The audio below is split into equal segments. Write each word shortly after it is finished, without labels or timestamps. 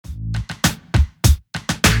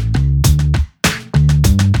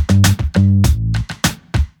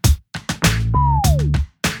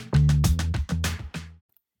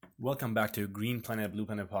welcome back to Green Planet, Blue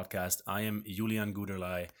Planet podcast. I am Julian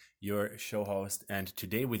Guderlei, your show host, and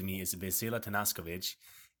today with me is Vesela Tanaskovic,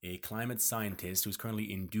 a climate scientist who's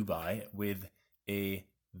currently in Dubai with a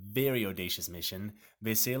very audacious mission.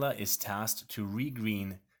 Vesela is tasked to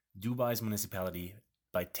regreen Dubai's municipality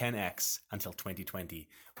by 10x until 2020.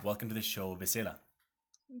 Welcome to the show, Vesela.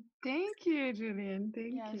 Thank you, Julian.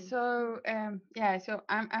 Thank you. So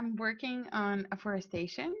I'm working on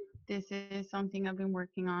afforestation. This is something I've been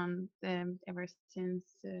working on ever since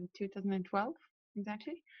 2012,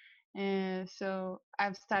 exactly. So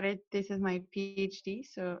I've started. This is my PhD.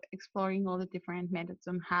 So exploring all the different methods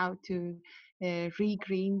on how to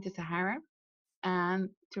regreen the Sahara and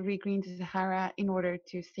to regreen the Sahara in order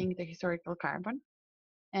to sink the historical carbon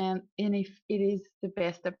and if it is the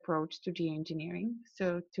best approach to geoengineering,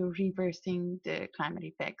 so to reversing the climate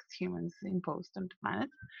effects humans imposed on the planet.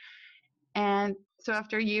 And so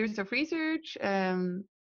after years of research,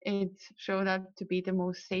 it showed up to be the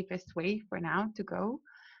most safest way for now to go,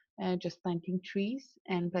 just planting trees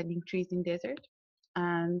and planting trees in desert.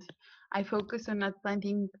 And I focus on not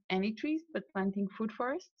planting any trees, but planting food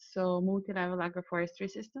forests, so multi-level agroforestry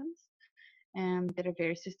systems that are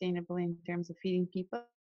very sustainable in terms of feeding people,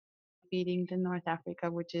 feeding the North Africa,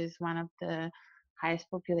 which is one of the highest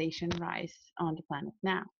population rise on the planet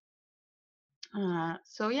now.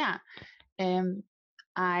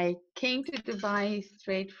 I came to Dubai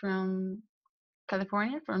straight from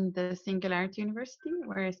California, from the Singularity University,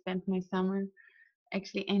 where I spent my summer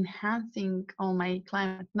actually enhancing all my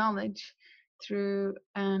climate knowledge through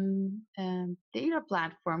a data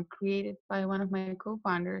platform created by one of my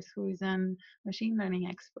co-founders, who is a machine learning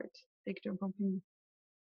expert, Victor Pompini.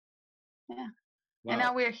 Yeah. Wow. And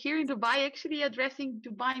now we're here in Dubai, actually addressing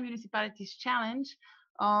Dubai municipality's challenge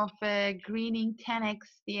of greening 10x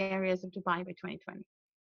the areas of Dubai by 2020.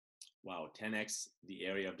 Wow, 10x the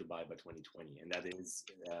area of Dubai by 2020, and that is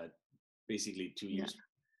basically 2 years.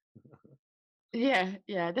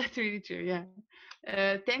 Yeah, that's really true. Yeah,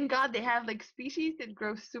 thank God they have like species that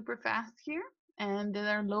grow super fast here, and there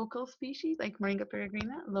are local species like Moringa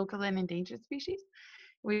peregrina, local and endangered species,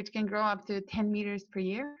 which can grow up to 10 meters per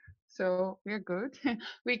year. So we're good.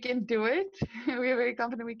 We can do it. We're very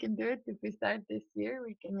confident we can do it. If we start this year,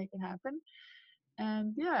 we can make it happen.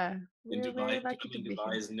 And yeah, we're very lucky to be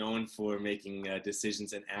Dubai here. Is known for making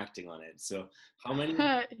decisions and acting on it. So how many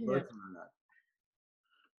working on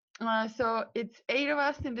that? So it's 8 of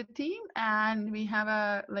us in the team, and we have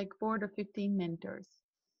a board of 15 mentors,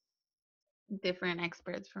 different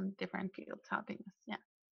experts from different fields helping us. Yeah.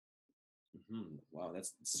 Mm-hmm. Wow,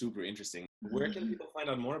 that's super interesting. Where can people find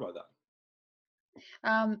out more about that?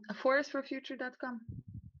 Forestforfuture.com.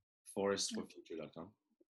 Forestforfuture.com.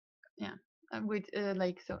 Yeah, with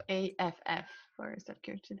so AFF,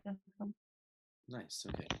 forestforfuture.com. Nice.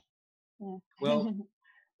 Okay. Yeah. Well,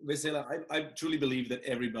 Vesela, I truly believe that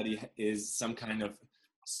everybody is some kind of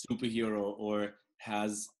superhero or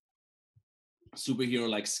has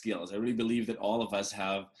superhero-like skills. I really believe that all of us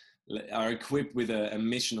are equipped with a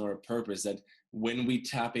mission or a purpose, that when we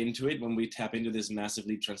tap into it, when we tap into this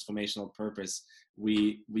massively transformational purpose,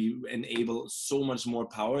 we enable so much more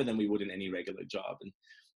power than we would in any regular job. And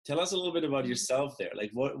tell us a little bit about yourself there.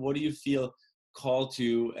 Like, what do you feel called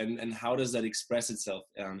to, and how does that express itself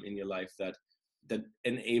in your life that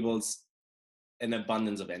enables an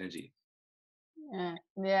abundance of energy? I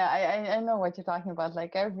know what you're talking about.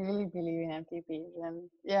 Like, I really believe in MTPs,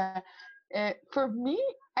 and for me,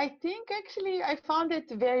 I think actually I found it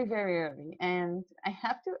very, very early, and I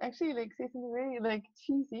have to actually say something very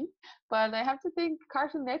cheesy, but I have to thank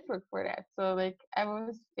Cartoon Network for that. So I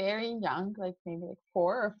was very young, maybe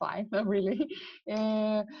 4 or 5, not really,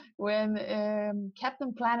 when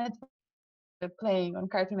Captain Planet was playing on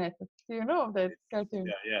Cartoon Network. Do you know that cartoon?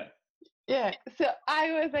 Yeah, so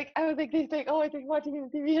I was this oh, I think watching it on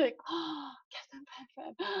TV, oh, Captain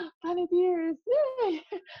Planeteers, yay!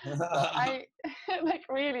 So I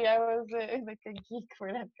really, I was a geek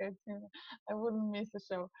for that cartoon. I wouldn't miss a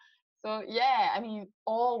show. So yeah, I mean,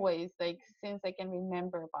 always since I can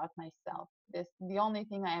remember about myself, the only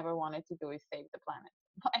thing I ever wanted to do is save the planet.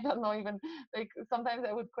 I don't know, even sometimes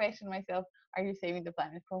I would question myself, are you saving the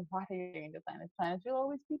planet? For what are you saving the planet? Planet will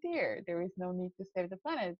always be there. There is no need to save the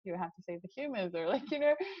planet. You have to save the humans, or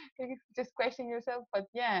just question yourself. But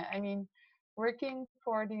yeah, I mean, working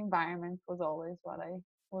for the environment was always what I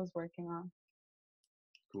was working on.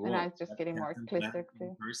 Cool. And now it's just getting more clear.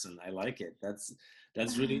 Person, I like it. That's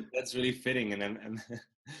really fitting, and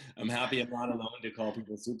I'm happy I'm not alone to call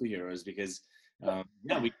people superheroes, because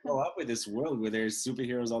we grow up with this world where there's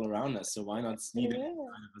superheroes all around us. So why not see them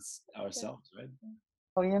ourselves, right?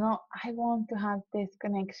 you know, I want to have this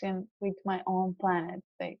connection with my own planet.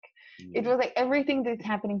 Like, it was like everything that's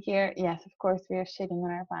happening here. Yes, of course, we are shitting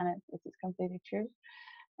on our planet. This is completely true.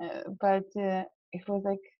 But it was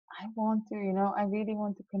like, I want to, you know, I really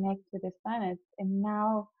want to connect with this planet. And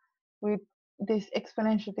now with this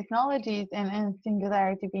exponential technologies and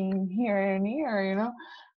singularity being here and here, you know,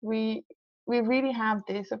 we we really have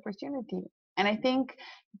this opportunity. And I think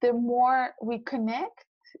the more we connect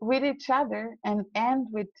with each other and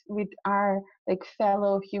with our like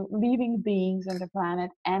fellow living beings on the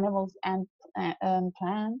planet, animals and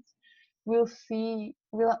plants, we'll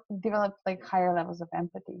develop like higher levels of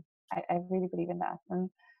empathy. I really believe in that, and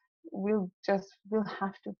we'll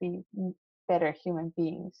have to be better human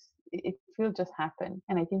beings. It will just happen,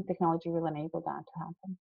 and I think technology will enable that to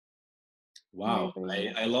happen. Wow,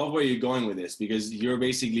 I love where you're going with this, because you're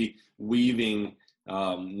basically weaving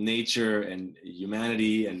nature and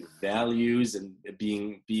humanity and values and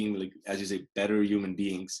being like, as you say, better human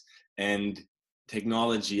beings, and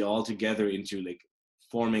technology all together into like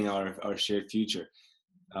forming our shared future.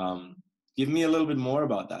 Give me a little bit more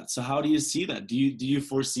about that. So how do you see that? Do you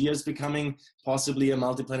foresee us becoming possibly a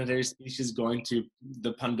multiplanetary species, going to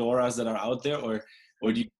the Pandoras that are out there, or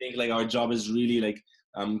do you think like our job is really like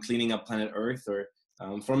cleaning up planet Earth, or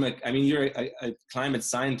I mean, you're a climate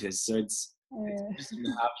scientist, so it's interesting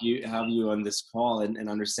to have you on this call and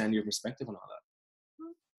understand your perspective on all that.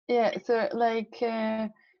 Yeah, so like I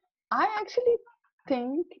actually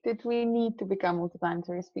think that we need to become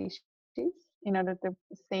multiplanetary species in order to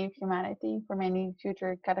save humanity from any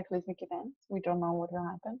future cataclysmic events. We don't know what will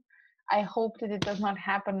happen. I hope that it does not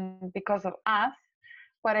happen because of us,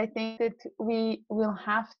 but I think that we will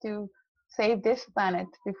have to save this planet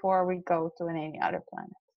before we go to any other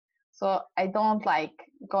planet. So I don't like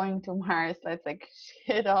going to Mars. Let's like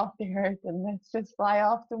shit off the Earth and let's just fly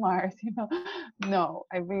off to Mars. You know, no,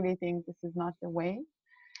 I really think this is not the way.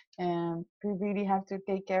 And we really have to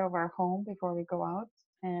take care of our home before we go out,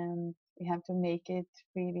 and we have to make it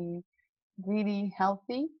really, really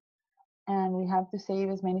healthy. And we have to save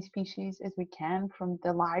as many species as we can from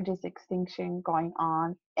the largest extinction going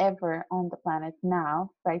on ever on the planet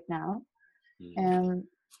right now. And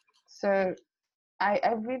so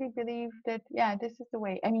I really believe that, yeah, this is the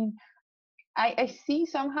way. I mean, I see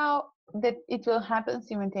somehow that it will happen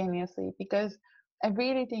simultaneously, because I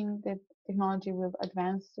really think that technology will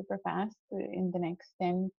advance super fast in the next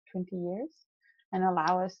 10, 20 years and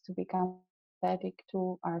allow us to become empathetic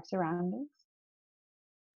to our surroundings.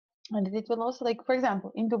 And it will also, like, for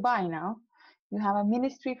example, in Dubai now, you have a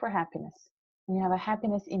Ministry for Happiness and you have a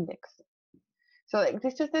happiness index. So like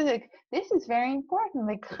this just is like, this is very important.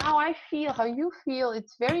 Like how I feel, how you feel,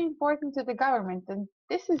 it's very important to the government. And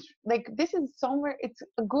this is somewhere, it's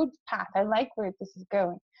a good path. I like where this is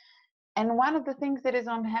going. And one of the things that is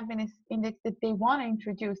on the happiness index that they want to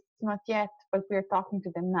introduce, it's not yet, but we're talking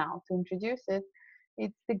to them now to introduce it,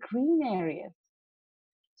 it's the green areas.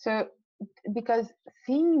 So because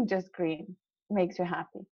seeing just green makes you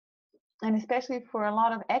happy. And especially for a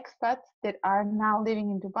lot of expats that are now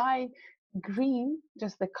living in Dubai, green,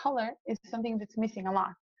 just the color, is something that's missing a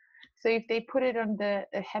lot. So if they put it on the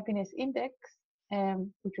happiness index,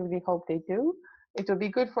 which we really hope they do, it will be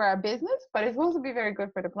good for our business, but it will also be very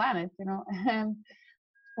good for the planet, you know. And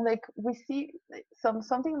like we see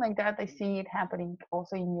something like that, I see it happening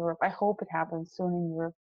also in Europe. I hope it happens soon in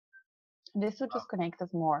Europe. This will just connect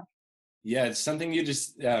us more. Yeah, it's something you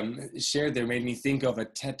just shared there made me think of a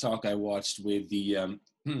TED Talk I watched with the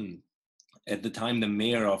at the time the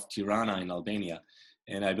mayor of Tirana in Albania.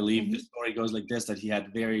 And I believe the story goes like this, that he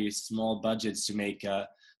had very small budgets to make a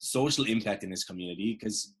social impact in his community,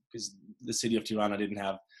 because the city of Tirana didn't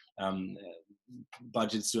have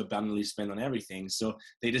budgets to abundantly spend on everything. So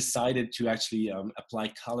they decided to actually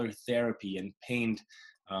apply color therapy and paint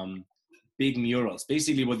big murals.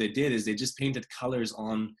 Basically what they did is they just painted colors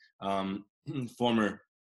on former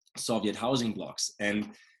Soviet housing blocks, and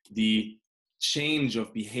the change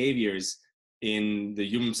of behaviors in the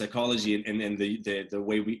human psychology and the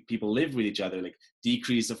way people live with each other, like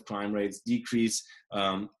decrease of crime rates, decrease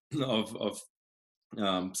of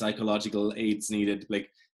psychological aids needed.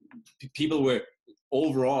 Like people were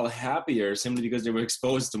overall happier simply because they were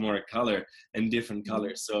exposed to more color and different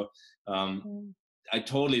colors. So I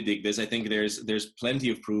totally dig this. I think there's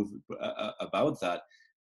plenty of proof about that.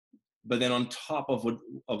 But then on top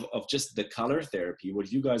of just the color therapy,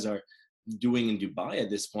 what you guys are doing in Dubai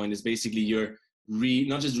at this point is basically you're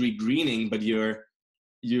not just regreening, but you're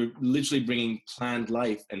literally bringing plant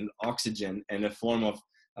life and oxygen and a form of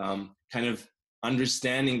kind of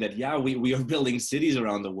understanding that, yeah, we are building cities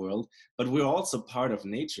around the world, but we're also part of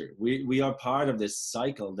nature. We are part of this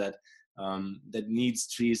cycle that that needs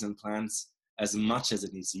trees and plants as much as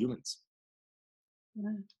it needs humans.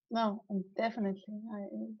 Yeah. No, definitely.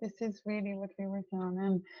 This is really what we're working on,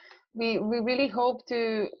 and we really hope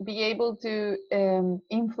to be able to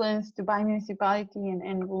influence Dubai municipality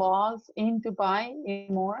and laws in Dubai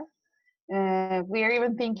more. We are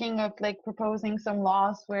even thinking of like proposing some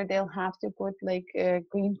laws where they'll have to put like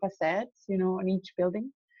green facades, you know, on each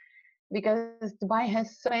building, because Dubai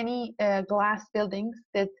has so many glass buildings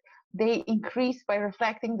that they increase by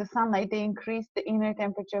reflecting the sunlight. They increase the inner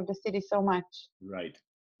temperature of the city so much. Right.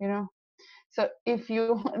 You know, so if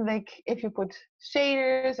you like, if you put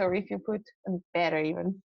shaders or if you put better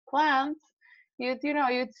even plants, you'd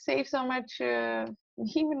save so much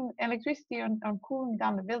even electricity on cooling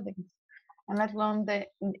down the buildings, and let alone the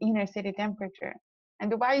inner city temperature.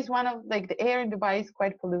 And Dubai is one of like the air in Dubai is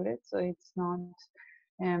quite polluted, so it's not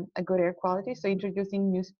a good air quality. So introducing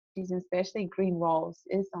new species, especially green walls,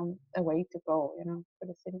 is a way to go, you know, for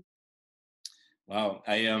the city. Wow,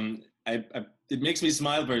 it makes me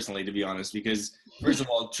smile personally, to be honest, because first of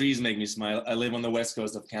all, trees make me smile. I live on the west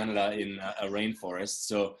coast of Canada in a rainforest,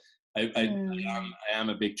 so I am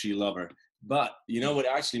a big tree lover. But you know what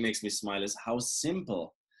actually makes me smile is how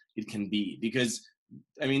simple it can be. Because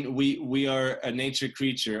I mean, we are a nature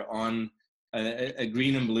creature on a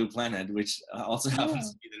green and blue planet, which also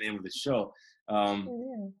happens to be the name of the show.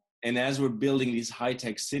 And as we're building these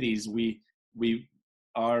high-tech cities, we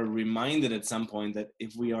are reminded at some point that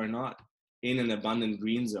if we are not in an abundant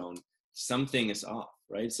green zone, something is off,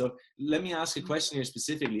 right? So let me ask a question here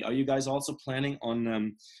specifically. Are you guys also planning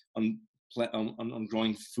on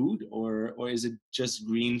growing food, or is it just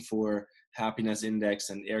green for happiness index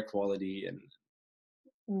and air quality?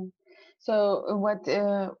 And So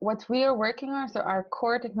what we are working on, so our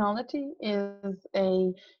core technology is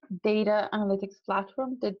a data analytics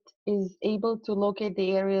platform that is able to locate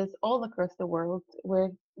the areas all across the world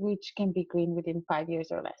which can be green within 5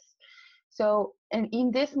 years or less. So, and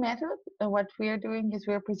in this method, what we are doing is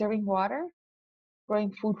we are preserving water,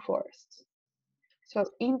 growing food forests. So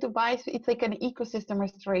in Dubai, it's like an ecosystem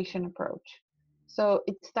restoration approach. So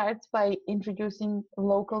it starts by introducing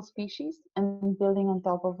local species and building on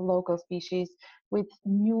top of local species with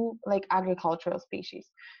new like agricultural species.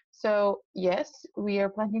 So yes, we are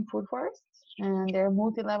planting food forests, and they're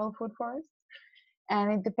multi-level food forests. And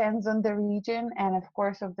it depends on the region and of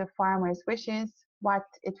course of the farmer's wishes what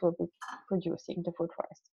it will be producing, the food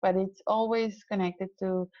forest. But it's always connected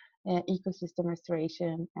to ecosystem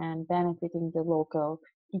restoration and benefiting the local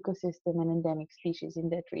ecosystem and endemic species in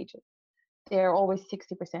that region. They're always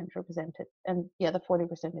 60% represented, and the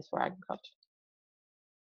 40% is for agriculture.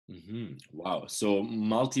 Wow. So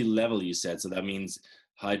multi-level, you said. So that means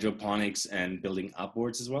hydroponics and building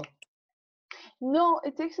upwards as well? No,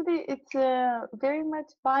 it's very much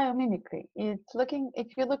biomimicry. It's looking, if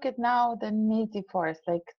you look at now the native forest,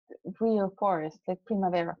 like real forest, like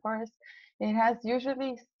primavera forest, it has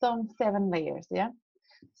usually some 7 layers. Yeah.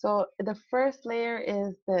 So the first layer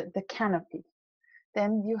is the canopy.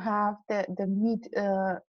 Then you have the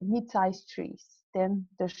mid-sized trees. Then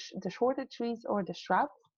the shorter trees or the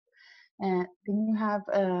shrubs. And then you have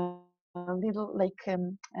little like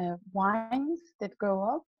vines that grow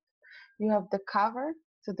up. You have the cover,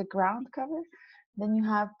 so the ground cover. Then you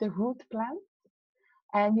have the root plants,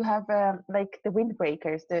 and you have like the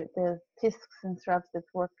windbreakers, the tisks and shrubs that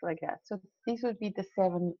work like that. So these would be the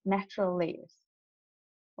 7 natural layers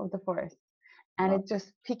of the forest. And it's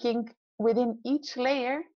just picking within each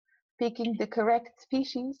layer, picking the correct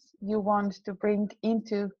species you want to bring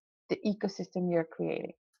into the ecosystem you're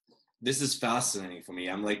creating. This is fascinating for me.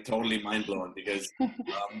 I'm like totally mind blown because I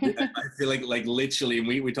feel like literally, and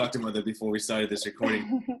we talked about that before we started this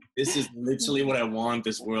recording. This is literally what I want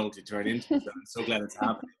this world to turn into. So I'm so glad it's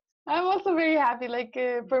happening. I'm also very happy. Like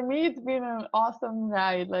for me, it's been an awesome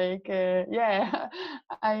ride. Like I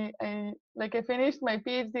finished my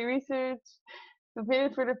PhD research,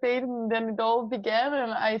 submitted for the patent, and then it all began,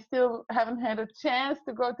 and I still haven't had a chance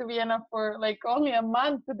to go to Vienna for like only a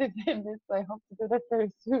month to defend this. So I hope to do that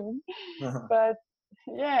very soon. But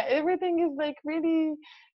yeah, everything is like really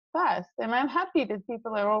fast, and I'm happy that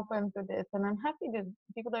people are open to this, and I'm happy that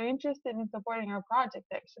people are interested in supporting our project.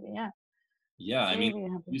 Actually, yeah. I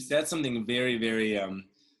mean, you said something very, very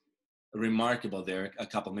remarkable there a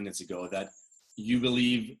couple minutes ago, that you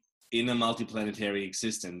believe in a multiplanetary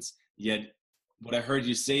existence, yet what I heard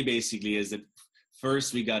you say basically is that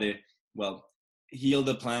first we got to, heal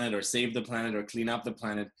the planet or save the planet or clean up the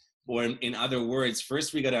planet. Or in other words,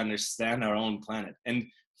 first we got to understand our own planet. And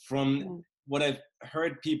from what I've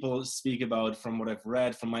heard people speak about, from what I've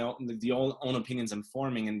read, from my own opinions I'm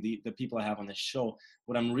forming, and the people I have on this show,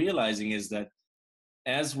 what I'm realizing is that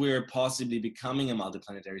as we're possibly becoming a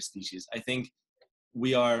multiplanetary species, I think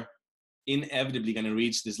we are inevitably going to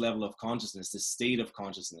reach this level of consciousness, this state of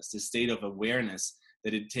consciousness, this state of awareness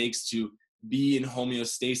that it takes to be in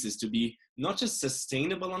homeostasis, to be not just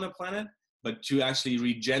sustainable on a planet, but to actually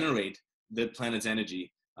regenerate the planet's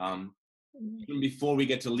energy even before we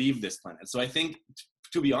get to leave this planet. So I think,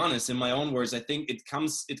 to be honest, in my own words, I think it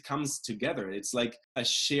comes together. It's like a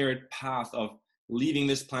shared path of leaving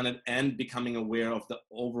this planet and becoming aware of the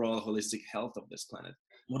overall holistic health of this planet.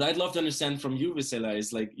 What I'd love to understand from you, Vesela,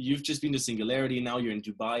 is like, you've just been to Singularity, now you're in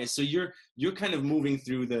Dubai, so you're kind of moving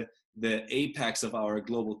through the apex of our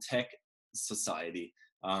global tech society.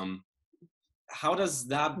 How does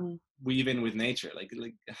that weave in with nature? Like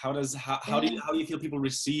how do you feel people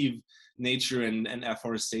receive nature and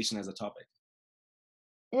afforestation as a topic?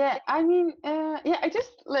 Yeah, I mean, I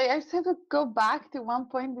just have to go back to one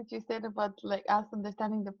point that you said about like us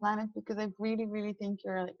understanding the planet, because I really, really think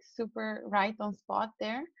you're like super right on spot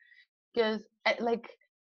there. Because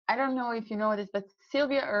I don't know if you know this, but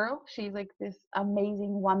Sylvia Earle, she's like this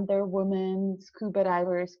amazing Wonder Woman, scuba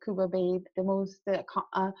diver, scuba babe, the most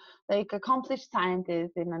accomplished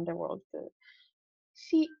scientist in underworld.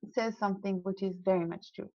 She says something which is very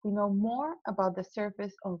much true. We know more about the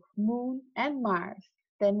surface of Moon and Mars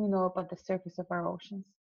than we know about the surface of our oceans.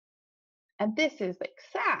 And this is like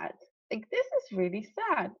sad. Like, this is really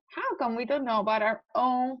sad. How come we don't know about our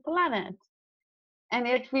own planet? And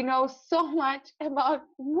yet we know so much about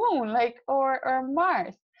Moon, or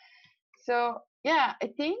Mars. So yeah, I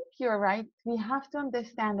think you're right. We have to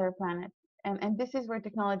understand our planet. And this is where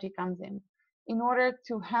technology comes in. In order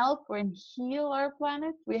to help and heal our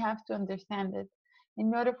planet, we have to understand it.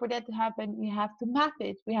 In order for that to happen, we have to map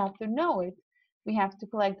it. We have to know it. We have to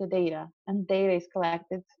collect the data. And data is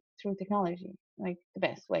collected through technology, like the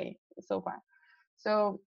best way so far.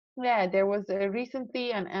 So yeah, there was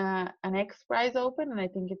recently an X Prize open, and I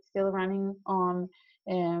think it's still running on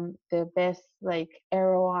the best like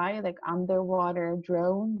ROI, like underwater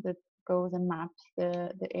drone that goes and maps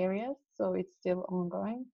the areas. So it's still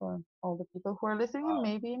ongoing for all the people who are listening and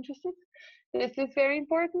may be interested. This is very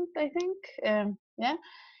important, I think. Yeah.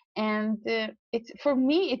 And it's, for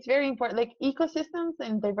me, it's very important. Like, ecosystems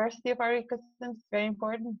and diversity of our ecosystems is very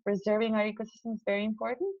important. Preserving our ecosystems is very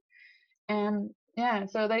important. And yeah,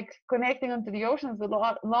 so like connecting onto the oceans, a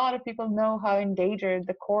lot of people know how endangered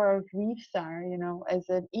the coral reefs are, as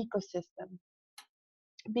an ecosystem,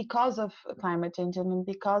 because of climate change and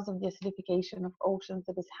because of the acidification of oceans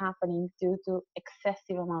that is happening due to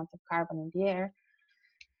excessive amounts of carbon in the air.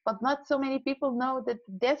 But not so many people know that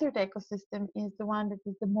the desert ecosystem is the one that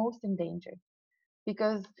is the most endangered,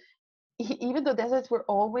 because even though deserts were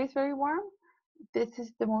always very warm, this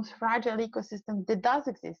is the most fragile ecosystem that does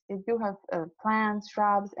exist. They do have plants,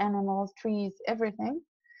 shrubs, animals, trees, everything.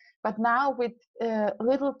 But now with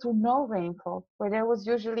little to no rainfall, where there was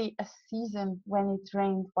usually a season when it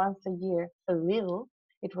rained once a year, a little,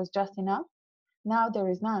 it was just enough. Now there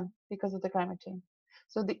is none because of the climate change.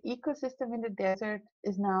 So the ecosystem in the desert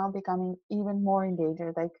is now becoming even more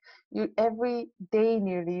endangered. Like, every day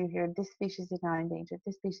nearly you hear this species is now endangered,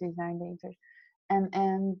 this species is now endangered.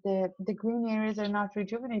 And the green areas are not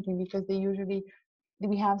rejuvenating, because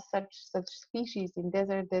we have such species in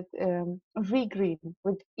desert that regreen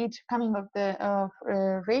with each coming of the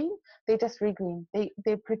rain. They just regreen.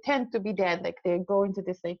 They pretend to be dead, like they go into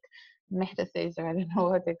this like metastasis, or I don't know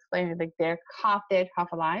how to explain it. Like, they're half dead,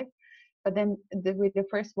 half alive, but then with the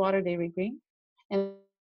first water they regreen, and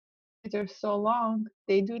they're so long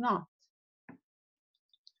they do not.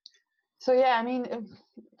 So yeah, I mean,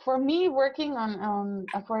 for me, working on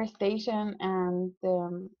afforestation and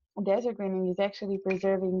desert greening is actually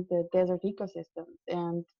preserving the desert ecosystems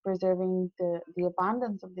and preserving the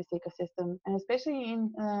abundance of this ecosystem, and especially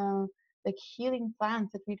in like healing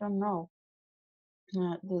plants that we don't know.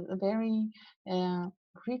 The very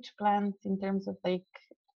rich plants in terms of like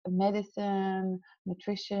medicine,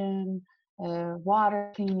 nutrition,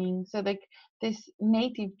 water cleaning. So like this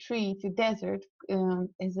native tree to desert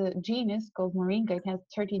is a genus called Moringa. It has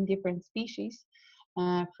 13 different species.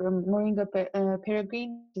 From Moringa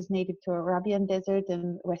peregrine, which is native to Arabian Desert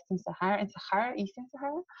and Western Sahara and Eastern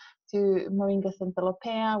Sahara, to Moringa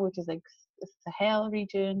centelopea, which is like Sahel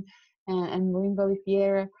region, and Moringa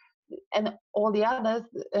oleifera, and all the others.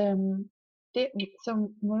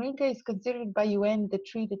 So Moringa is considered by UN the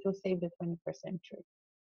tree that will save the 21st century.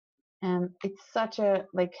 And it's such a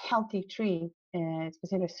like healthy tree. It's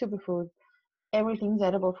considered a superfood. everything's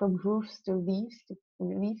edible from roofs to leaves to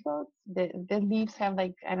leaf coats. The leaves have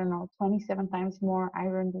like, I don't know, 27 times more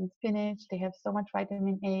iron than spinach. They have so much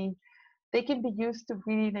vitamin A. They can be used to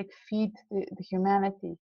really like feed the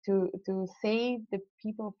humanity, to save the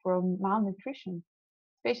people from malnutrition,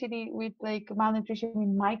 especially with like malnutrition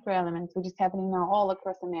in microelements, which is happening now all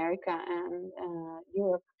across America and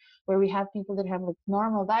Europe, where we have people that have like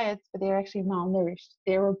normal diets, but they're actually malnourished.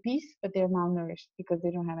 They're obese, but they're malnourished because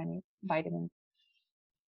they don't have any vitamins.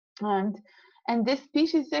 And this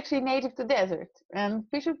species is actually native to desert, and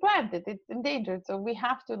we should plant it. It's endangered, so we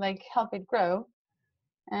have to like help it grow.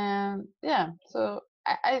 And yeah, so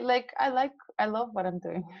I love what I'm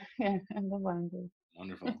doing. Yeah, I love what I'm doing.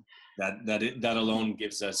 Wonderful. That alone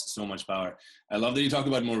gives us so much power. I love that you talk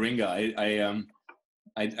about moringa.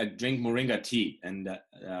 I drink moringa tea, and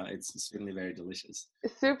it's certainly very delicious.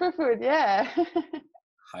 Superfood, yeah.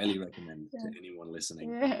 Highly recommend to anyone listening.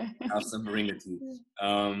 Yeah. Have some moringa tea.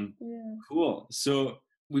 Cool. So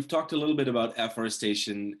we've talked a little bit about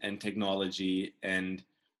afforestation and technology and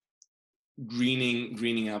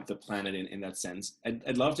greening up the planet in that sense.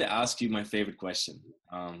 I'd love to ask you my favorite question.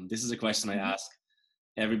 This is a question I ask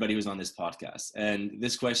everybody who's on this podcast. And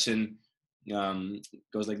this question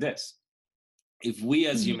goes like this. If we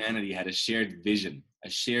as humanity had a shared vision, a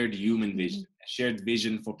shared human vision, a shared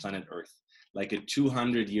vision for planet Earth, like a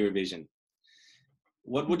 200-year vision,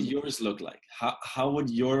 what would yours look like? How would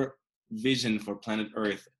your vision for planet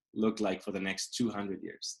Earth look like for the next 200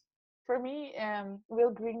 years? For me,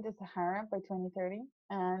 we'll green the Sahara by 2030.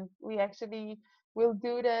 And we actually will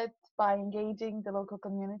do that by engaging the local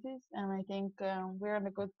communities. And I think we're on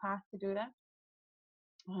a good path to do that.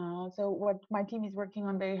 So what my team is working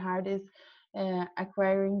on very hard is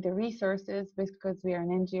acquiring the resources, because we are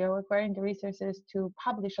an NGO, acquiring the resources to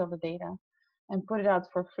publish all the data and put it out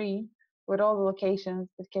for free with all the locations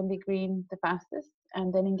that can be green the fastest,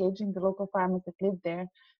 and then engaging the local farmers that live there,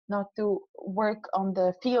 not to work on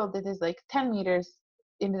the field that is like 10 meters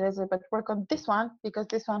in the desert, but work on this one because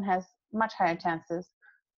this one has much higher chances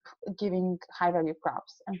of giving high value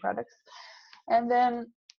crops and products. And then,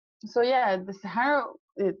 so yeah, the Sahara,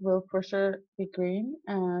 it will for sure be green,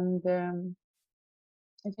 and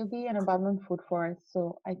it will be an abundant food forest.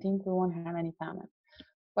 So I think we won't have any famine.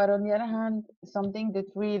 But on the other hand, something that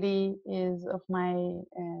really is of my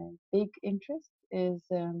big interest is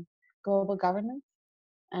global governance.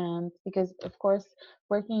 And because, of course,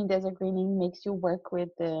 working in desert greening makes you work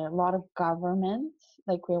with a lot of governments,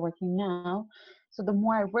 like we're working now. So the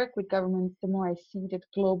more I work with governments, the more I see that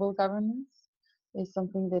global governance is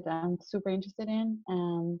something that I'm super interested in.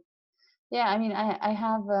 And yeah, I mean, I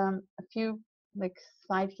have a few like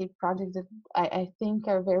sidekick projects that I think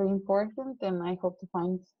are very important, and I hope to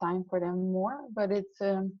find time for them more. But it's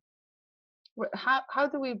how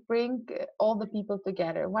do we bring all the people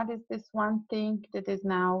together? What is this one thing that is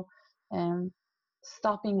now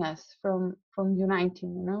stopping us from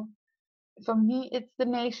uniting? You know, for me, it's the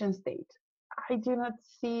nation state. I do not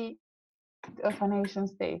see of a nation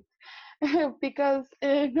state. Because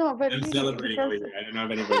no, but I'm really, celebrating because... over here. I don't know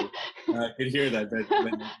if anybody could hear that,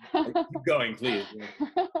 but keep going, please.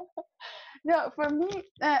 Yeah. No, for me,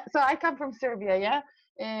 so I come from Serbia,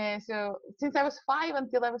 yeah. So since I was 5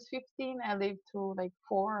 until I was 15, I lived through like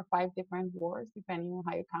 4 or 5 different wars, depending on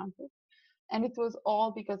how you count it, and it was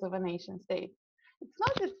all because of a nation state. It's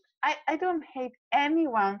not that I don't hate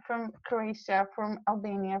anyone from Croatia, from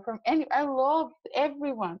Albania, from any. I loved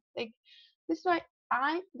everyone. Like, this is why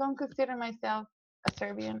I don't consider myself a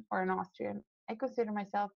Serbian or an Austrian. I consider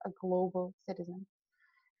myself a global citizen.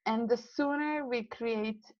 And the sooner we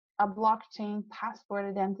create a blockchain passport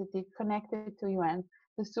identity connected to UN,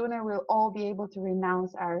 the sooner we'll all be able to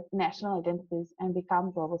renounce our national identities and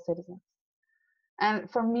become global citizens. And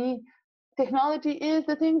for me, technology is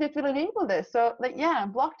the thing that will enable this. So, like, yeah,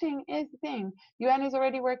 blockchain is the thing. UN is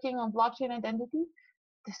already working on blockchain identity.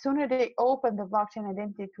 The sooner they open the blockchain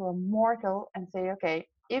identity to a mortal and say, okay,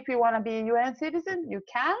 if you want to be a UN citizen, you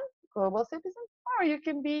can, global citizen, or you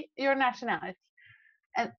can be your nationality.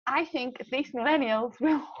 And I think at least millennials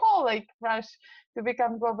will all like rush to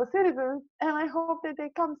become global citizens, and I hope that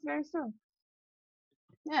they come very soon.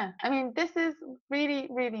 Yeah, I mean, this is really,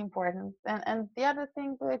 really important. And the other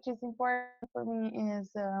thing which is important for me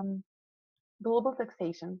is global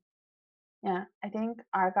taxation. Yeah, I think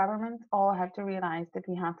our governments all have to realize that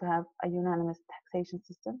we have to have a unanimous taxation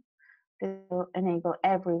system that will enable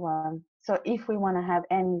everyone. So if we want to have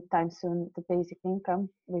any time soon the basic income,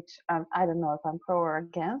 which I don't know if I'm pro or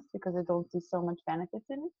against because I don't see so much benefits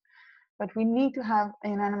in it, but we need to have a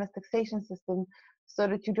unanimous taxation system so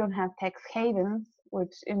that you don't have tax havens,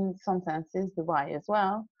 which in some sense is Dubai as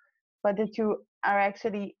well, but that you are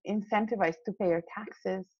actually incentivized to pay your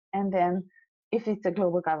taxes, and then if it's a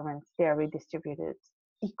global government, they are redistributed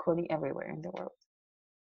equally everywhere in the world.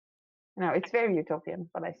 No, it's very utopian,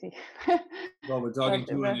 but I see. Well, we're talking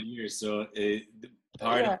 200 years, so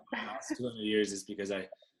part of the last 200 years is because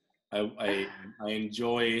I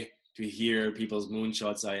enjoy to hear people's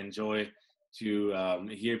moonshots. I enjoy to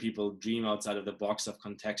hear people dream outside of the box of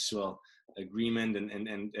contextual agreement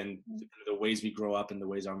and the ways we grow up and the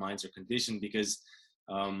ways our minds are conditioned. Because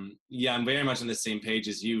yeah, I'm very much on the same page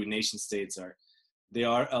as you. Nation states they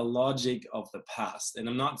are a logic of the past, and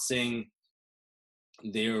I'm not saying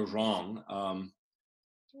they're wrong.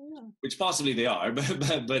 Which possibly they are,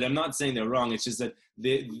 but I'm not saying they're wrong. It's just that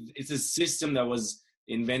it's a system that was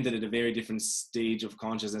invented at a very different stage of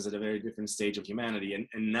consciousness, at a very different stage of humanity.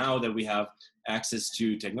 And now that we have access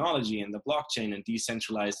to technology and the blockchain and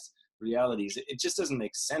decentralized realities, it just doesn't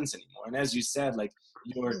make sense anymore. And as you said, like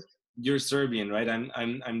you're Serbian, right?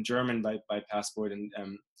 I'm German by passport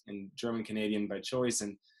and German Canadian by choice,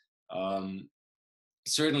 and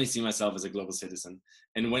certainly see myself as a global citizen.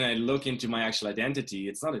 And when I look into my actual identity,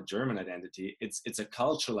 it's not a German identity, it's a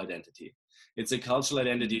cultural identity. It's a cultural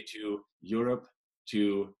identity to Europe,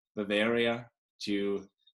 to Bavaria, to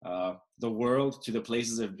the world, to the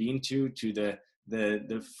places I've been to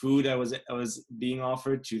the food I was being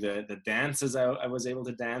offered, to the dances I was able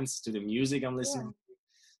to dance, to the music I'm listening to.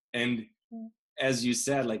 And as you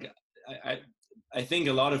said, like I think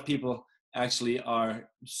a lot of people actually are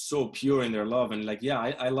so pure in their love, and like, yeah,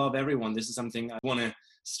 I love everyone. This is something I want to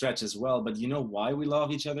stretch as well. But you know why we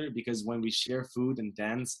love each other? Because when we share food and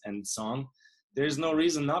dance and song, there's no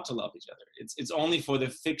reason not to love each other. It's only for the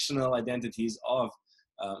fictional identities of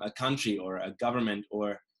a country or a government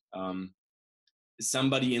or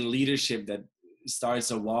somebody in leadership that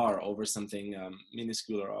starts a war over something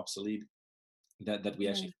minuscule or obsolete that we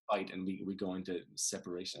actually fight, and we go into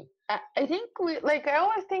separation. I think I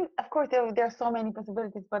always think, of course, there are so many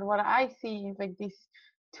possibilities, but what I see is like this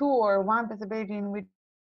two or one possibility in which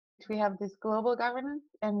we have this global governance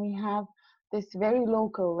and we have this very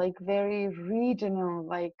local, like very regional,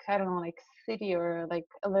 like, I don't know, like city or like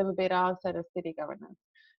a little bit outside of city governance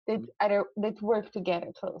that work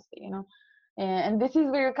together closely, you know. And this is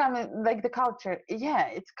where you're coming, like the culture. Yeah,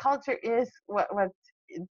 it's culture is what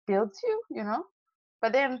builds you, you know.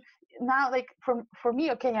 But then now, like for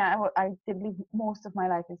me, okay, yeah, I did live most of my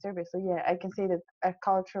life in Serbia, so yeah, I can say that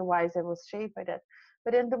culture-wise, I was shaped by that.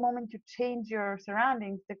 But then the moment you change your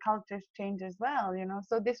surroundings, the cultures change as well, you know.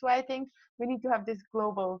 So this is why I think we need to have this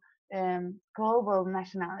global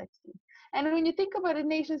nationality. And when you think about it,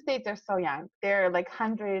 nation states are so young; they're like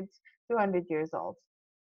 100, 200 years old.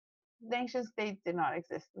 Nation states did not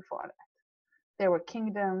exist before that. There were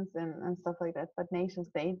kingdoms and stuff like that, but nation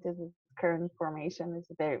state is its current formation is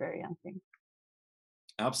a very, very young thing.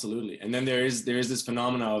 Absolutely. And then there is this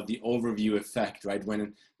phenomena of the overview effect, right?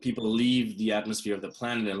 When people leave the atmosphere of the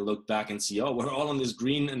planet and look back and see, oh, we're all on this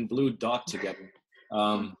green and blue dot together.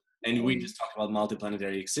 And we just talk about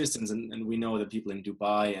multiplanetary existence, and we know that people in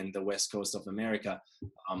Dubai and the west coast of America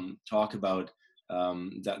talk about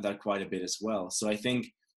that quite a bit as well. So I think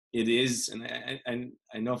it is, and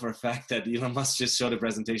I know for a fact that Elon Musk just showed a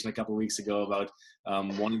presentation a couple of weeks ago about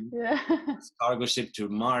one cargo ship to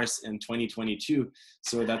Mars in 2022.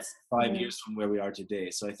 So that's 5 years from where we are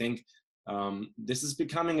today. So I think this is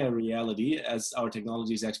becoming a reality as our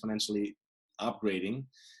technology is exponentially upgrading.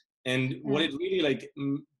 And what it really like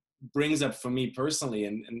brings up for me personally,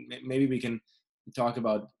 and maybe we can talk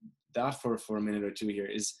about that for a minute or two here,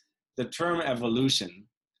 is the term evolution.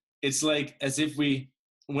 It's like as if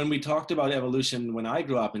when we talked about evolution when I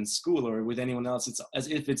grew up in school or with anyone else, it's as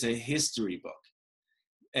if it's a history book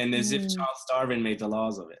and as if Charles Darwin made the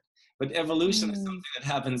laws of it. But evolution is something that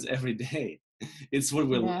happens every day. It's what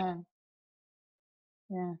we're living.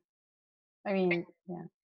 Yeah. I mean, yeah.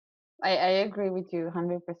 I agree with you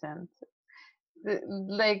 100%.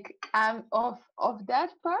 Like of that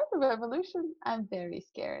part of evolution, I'm very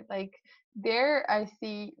scared. Like there I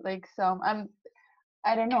see like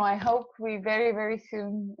I don't know, I hope we very, very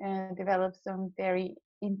soon develop some very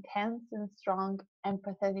intense and strong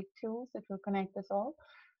empathetic tools that will connect us all.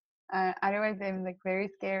 Otherwise, I'm like very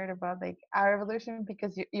scared about like our evolution,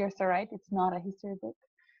 because you're so right, it's not a history book.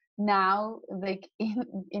 Now, like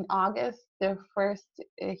in August, the first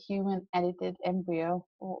human edited embryo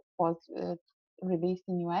was released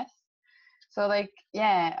in US. So like,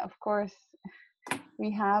 yeah, of course,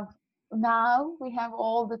 we have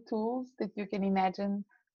all the tools that you can imagine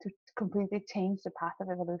to completely change the path of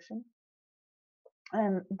evolution.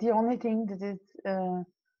 And the only thing that is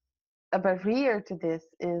a barrier to this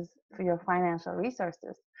is for your financial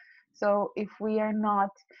resources. So if we are not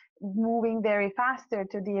moving very faster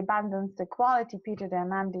to the abundance equality Peter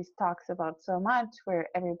Diamandis talks about so much, where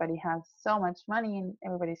everybody has so much money and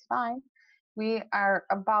everybody's fine, we are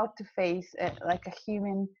about to face like a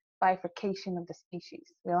human bifurcation of the species.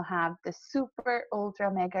 We'll have the super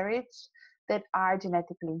ultra mega rich that are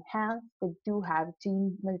genetically enhanced, that do have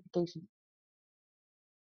gene modifications,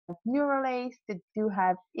 Neuralase, that do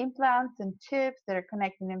have implants and chips that are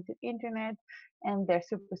connecting them to the internet, and they're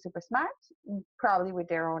super super smart, probably with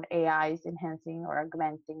their own AIs enhancing or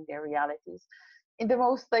augmenting their realities in the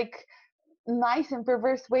most like nice and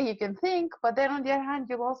perverse way you can think. But then on the other hand,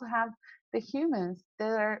 you'll also have the humans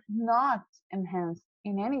that are not enhanced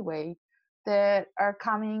in any way, that are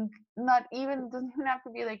coming, not even, doesn't even have to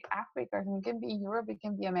be like Africa, it can be Europe, it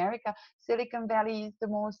can be America. Silicon Valley is the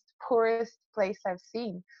most poorest place I've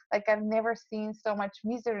seen. Like I've never seen so much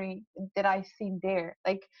misery that I've seen there.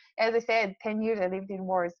 Like as I said, 10 years I lived in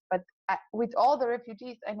wars, but with all the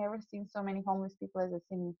refugees, I never seen so many homeless people as I've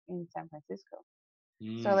seen in San Francisco.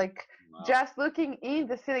 So like Wow. just looking in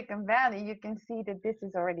the Silicon Valley, you can see that this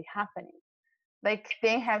is already happening. Like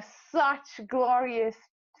they have such glorious,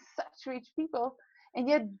 such rich people, and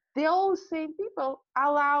yet those same people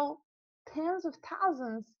allow tens of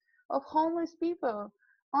thousands of homeless people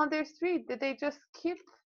on their street that they just skip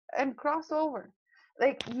and cross over.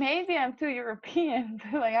 Like maybe I'm too European,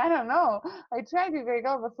 like I don't know. I try to be very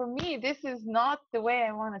good, but for me, this is not the way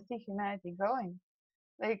I want to see humanity going.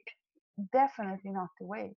 Like definitely not the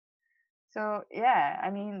way. So yeah, I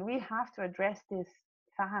mean, we have to address this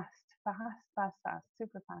fast,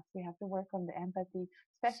 super fast. We have to work on the empathy,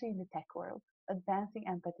 especially in the tech world, advancing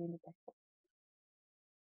empathy in the tech world.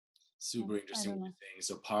 Super interesting what you're saying.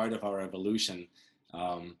 So part of our evolution,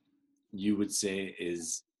 you would say,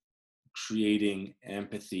 is creating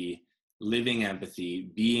empathy, living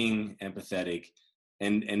empathy, being empathetic,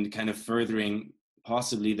 and kind of furthering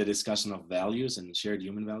possibly the discussion of values and shared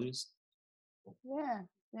human values. Yeah,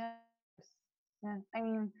 yeah, yeah. I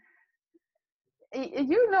mean,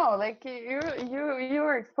 you know, like you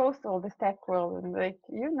were exposed to all this tech world, and like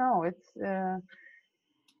it's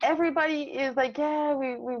everybody is like, yeah,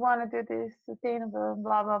 we want to do this sustainable,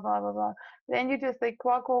 blah blah blah blah blah. Then you just like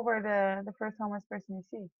walk over the first homeless person you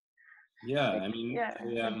see. Yeah, Like, I mean,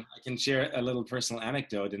 yeah, I can share a little personal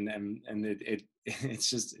anecdote, and it's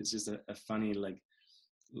just a funny like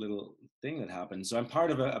little thing that happened. So I'm part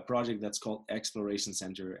of a project that's called Exploration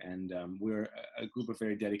Center, and we're a group of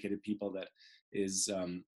very dedicated people that is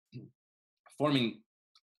forming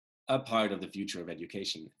a part of the future of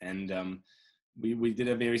education. And we did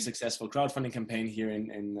a very successful crowdfunding campaign here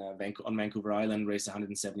on Vancouver Island, raised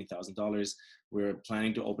 $170,000. We're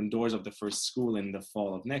planning to open doors of the first school in the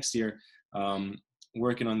fall of next year.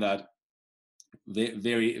 Working on that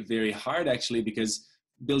very, very hard actually, because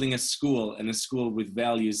building a school, and a school with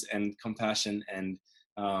values and compassion and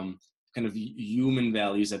kind of human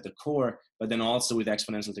values at the core, but then also with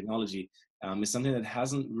exponential technology, is something that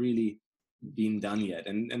hasn't really been done yet.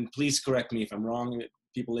 And please correct me if I'm wrong,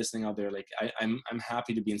 people listening out there. Like I'm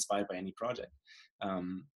happy to be inspired by any project.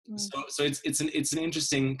 So it's an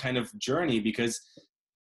interesting kind of journey, because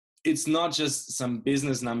it's not just some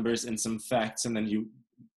business numbers and some facts, and then you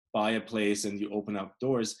buy a place and you open up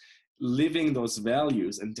doors. Living those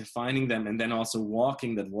values and defining them, and then also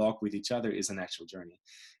walking that walk with each other, is an actual journey.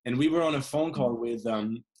 And we were on a phone call with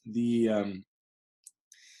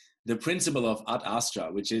the principal of Ad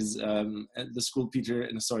Astra, which is the school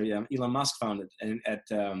Elon Musk founded at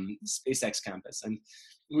SpaceX campus. And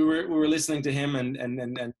we were listening to him,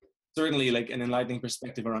 and certainly like an enlightening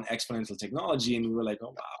perspective around exponential technology. And we were like,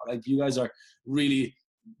 oh wow, like you guys are really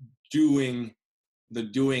doing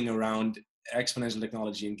around exponential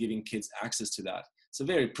technology and giving kids access to that. It's a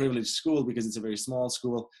very privileged school because it's a very small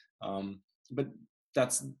school, but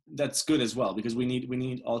that's good as well, because we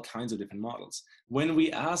need all kinds of different models. When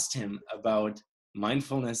we asked him about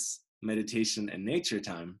mindfulness, meditation, and nature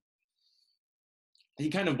time, he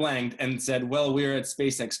kind of blanked and said, well, we're at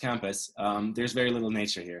SpaceX campus. There's very little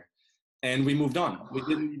nature here. And we moved on. We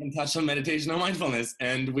didn't even touch on meditation or mindfulness.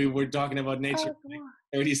 And we were talking about nature for like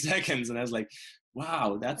 30 seconds. And I was like,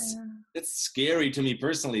 wow, that's scary to me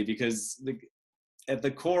personally, because at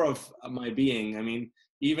the core of my being, I mean,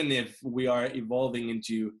 even if we are evolving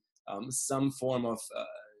into some form of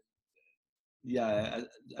a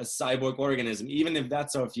cyborg organism, even if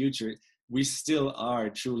that's our future, we still are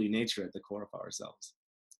truly nature at the core of ourselves.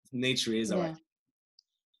 Nature is our.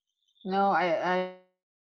 No, I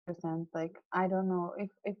understand. Like I don't know,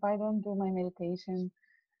 if I don't do my meditation,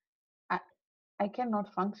 I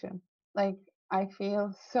cannot function. Like I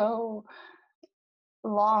feel so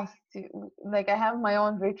lost like I have my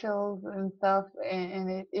own rituals and stuff, and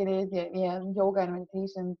it is yoga and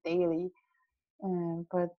meditation daily.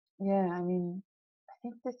 But yeah, I mean, I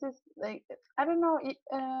think this is like, I don't know.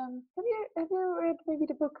 Have you read maybe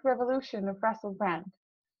the book Revolution of Russell Brand?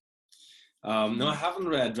 No, I haven't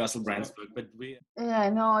read Russell Brand's book, but Yeah,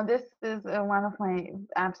 no, this is one of my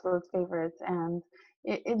absolute favorites, and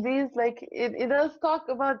it is like it does talk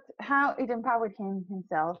about how it empowered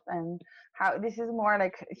himself, and how this is more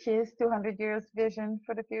like his 200 years vision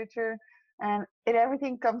for the future, and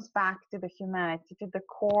everything comes back to the humanity, to the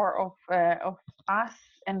core of us,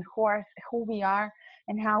 and who we are,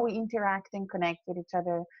 and how we interact and connect with each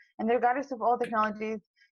other, and regardless of all technologies.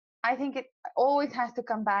 I think it always has to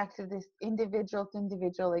come back to this individual to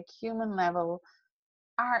individual, like human level.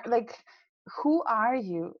 Are like, who are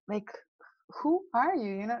you? Like, who are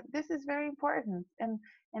you? This is very important. And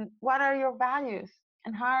what are your values?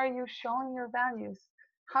 And how are you showing your values?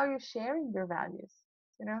 How are you sharing your values?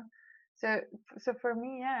 You know. So for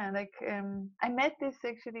me, yeah, like I met this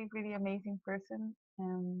actually really amazing person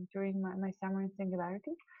during my summer in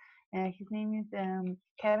Singularity. His name is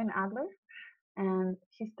Kevin Adler, and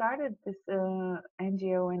he started this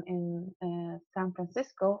NGO in San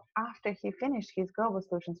Francisco after he finished his Global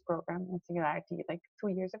Solutions program in Singularity, like 2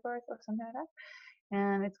 years ago or something like that.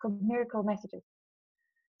 And it's called Miracle Messages.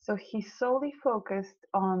 So he solely focused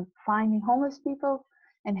on finding homeless people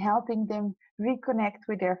and helping them reconnect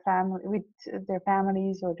with their family, with their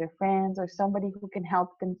families or their friends, or somebody who can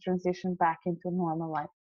help them transition back into normal life.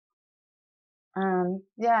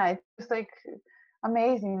 Yeah, it's just like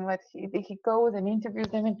amazing what he goes and interviews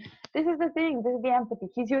them. And this is the thing, this is the empathy.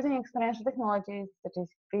 He's using exponential technologies such as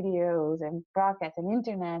videos and broadcasts and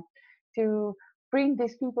internet to bring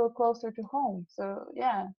these people closer to home. So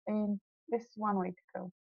yeah, I mean, this is one way to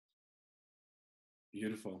go.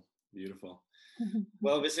 Beautiful.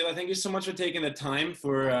 Well, Vesela, thank you so much for taking the time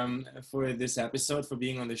for this episode, for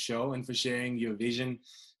being on the show, and for sharing your vision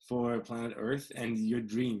for Planet Earth and your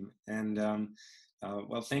dream. And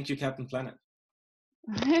well, thank you, Captain Planet.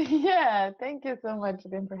 Yeah, thank you so much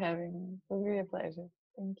again for having me. It was really a pleasure.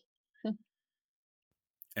 Thank you.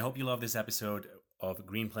 I hope you love this episode of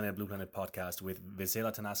Green Planet, Blue Planet podcast with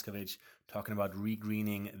Vesela Tanaskovic talking about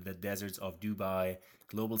regreening the deserts of Dubai,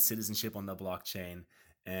 global citizenship on the blockchain,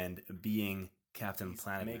 and being Captain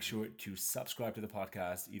Planet. Make sure to subscribe to the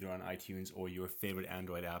podcast either on iTunes or your favorite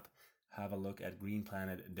Android app. Have a look at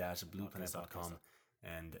greenplanet-blueplanet.com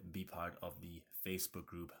and be part of the Facebook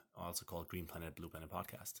group, also called Green Planet, Blue Planet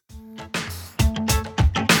Podcast.